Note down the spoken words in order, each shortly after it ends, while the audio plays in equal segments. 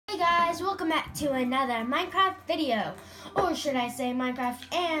guys, welcome back to another Minecraft video, or should I say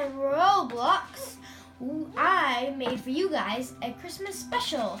Minecraft and Roblox. I made for you guys a Christmas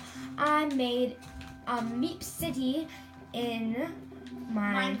special. I made Meep City in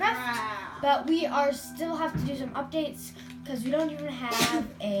Minecraft, but we still have to do some updates because we don't even have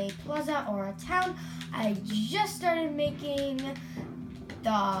a plaza or a town. I just started making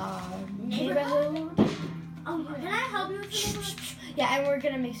the neighborhood. Oh, can I help you with the neighborhood? Yeah, and we're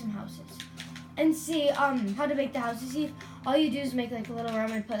gonna make some houses. And see how to make the houses. See, all you do is make like a little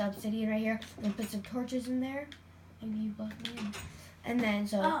room and put obsidian right here, and put some torches in there. Maybe you block me in. And then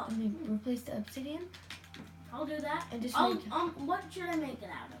let me replace the obsidian. I'll do that. And just what should I make it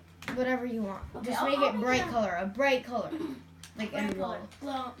out of? Whatever you want. Okay, just make it bright color, a bright color. Like bright color.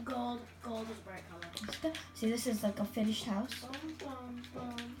 Well, gold is bright color. See, this is like a finished house.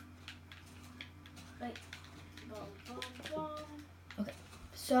 Wait. Okay.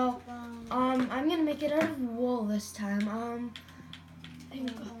 So, I'm gonna make it out of wool this time. I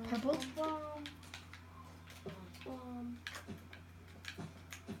think purple.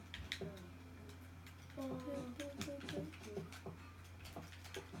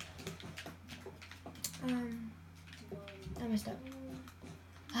 I messed up.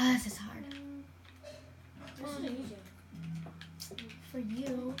 This is hard. This is easy. For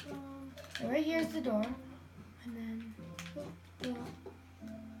you. So right here is the door. And then,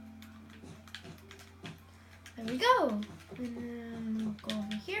 there we go. And then we'll go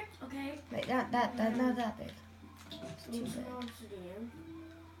over here. Okay. Wait, not that big. It's too big.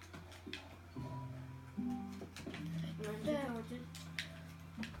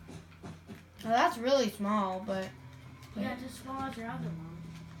 Oh, that's really small, but yeah, just as small as your other one.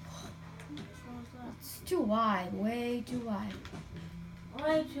 It's too wide, way too wide.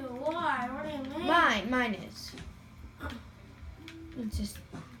 Way too wide. What do you mean? Mine is. Let's just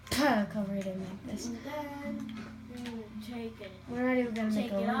cover it in like this. And then you're gonna take it. We're not even gonna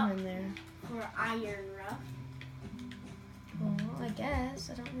make a room in there. For iron rough. Well, I guess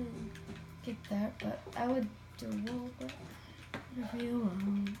I don't really get that, but I would do wool. But whatever you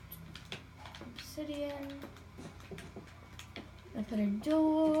want. Obsidian. I put a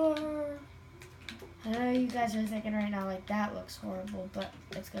door. I know you guys are thinking right now like that looks horrible, but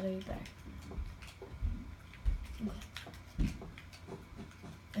it's gonna be better. Okay.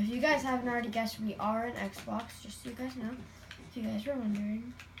 If you guys haven't already guessed, we are an Xbox, just so you guys know. If you guys were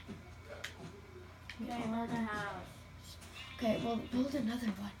wondering. Okay, build a house. Okay, well, build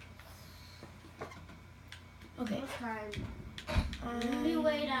another one. Okay. This time, we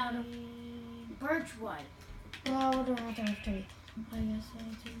made out of birch wood. Well, I don't have to have tree. I guess I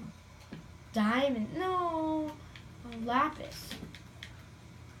do. Diamond. No. Lapis.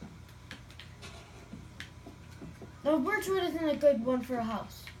 No, birch wood isn't a good one for a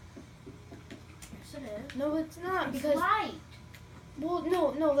house. Yes, it is. No, it's not. It's because light. Well,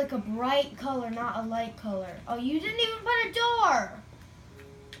 no, like a bright color, not a light color. Oh, you didn't even put a door.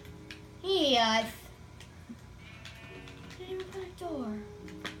 Yes. You didn't even put a door.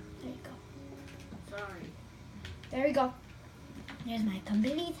 There you go. Sorry. There we go. There's my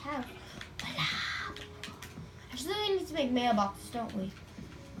complete house. Voila. Actually, we need to make mailboxes, don't we?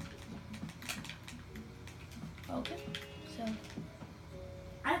 Okay. So.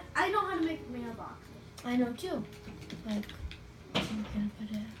 I know how to make mailboxes. I know too. Like, I'm gonna put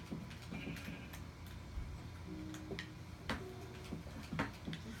it. I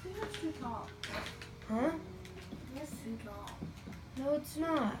think that's too tall. Huh? That's too tall. No, it's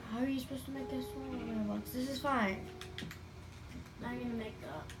not. How are you supposed to make a smaller mailbox? This is fine. Now I'm gonna make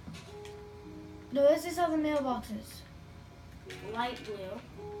No, this is how the mailbox is. light blue.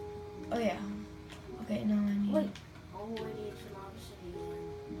 Oh yeah. Okay, now I need. Wait. Oh, we need some obsidian.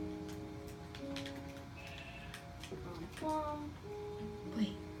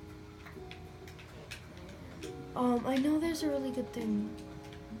 Wait. I know there's a really good thing.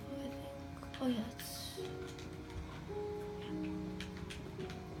 Oh yeah,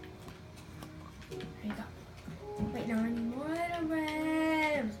 there you go. Wait, now I need more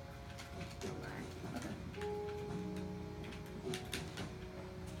items.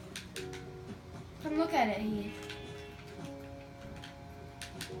 Come look at it, Heath.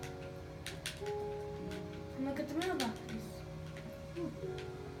 Come look at the mailboxes.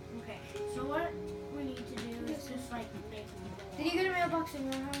 Okay, so what we need to do is just like make Did you get a mailbox in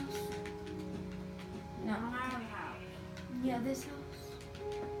your house? No. our house. Yeah, this house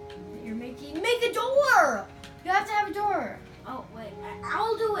that you're making. Make a door! You have to have a door. Oh, wait.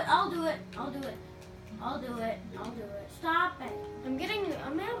 I'll do it. Stop it. I'm getting a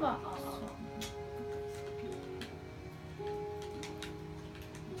mailbox.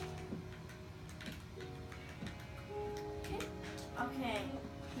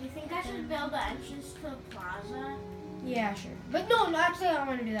 think I should build the entrance to the plaza? Yeah, sure. But no, actually I don't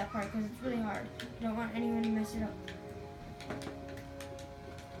want to do that part because it's really hard. I don't want anyone to mess it up.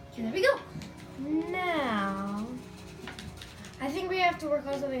 Okay, there we go. Now, I think we have to work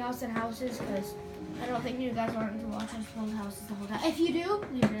on something else in houses because I don't think you guys want to watch us build houses the whole time. If you do,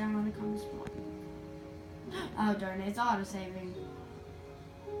 leave it down on the comments below. Oh darn it, it's auto-saving.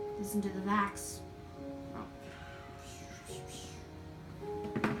 Listen to the vax.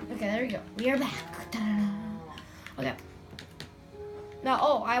 Okay, there we go. We are back. Ta-da. Okay. Now,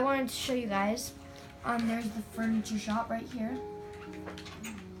 oh, I wanted to show you guys. There's the furniture shop right here.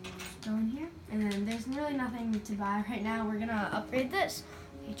 Just go in here, and then there's really nothing to buy right now. We're gonna upgrade this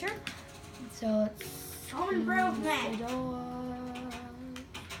feature. So it's Home improvement.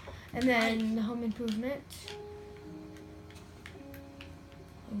 And then the home improvement.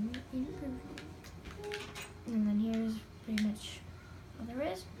 Home improvement. And then here's pretty much what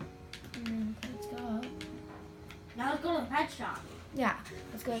there is. And then let's go up. Now let's go to the pet shop. Yeah,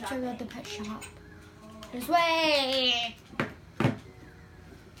 let's go check out the pet shop. This way!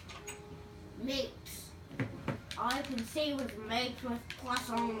 Meeps. All I can see was Meeps with plus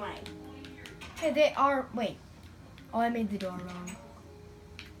only. Okay, they are, wait. Oh, I made the door wrong.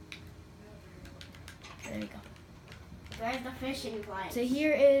 There we go. There's the fishing place. So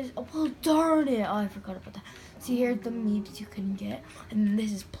here is, oh darn it. Oh, I forgot about that. See, here's the meats you can get. And then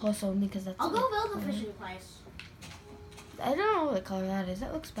this is plus only because that's I'll go build the fishing place. I don't know what color that is.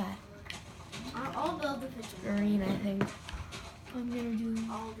 That looks bad. I'll build the fishing place. Green, I think. I'm gonna do,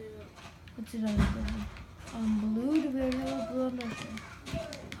 I'll do it. what's it on? Blue. Do we already have a blue? I'm not sure.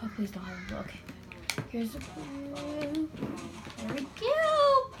 Oh, please don't have a blue. Okay. Here's the blue. There we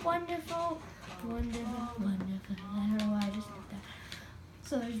go. Wonderful. Wonderful, wonderful. I don't know why I just did that.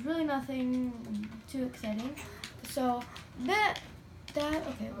 So there's really nothing too exciting. So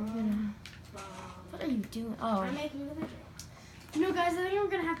okay, we're gonna, what are you doing? Oh. I'm making the video. You know, guys, I think we're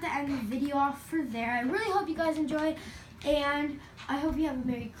gonna have to end the video off for there. I really hope you guys enjoyed, and I hope you have a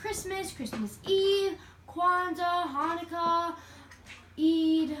Merry Christmas, Christmas Eve, Kwanzaa, Hanukkah,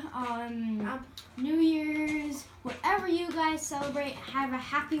 Eid, New Year's, whatever you guys celebrate, have a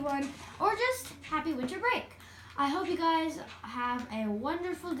happy one, or just happy winter break. I hope you guys have a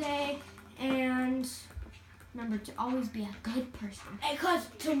wonderful day, and remember to always be a good person. Because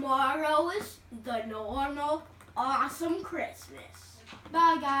tomorrow is the normal, awesome Christmas.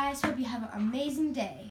 Bye, guys. Hope you have an amazing day.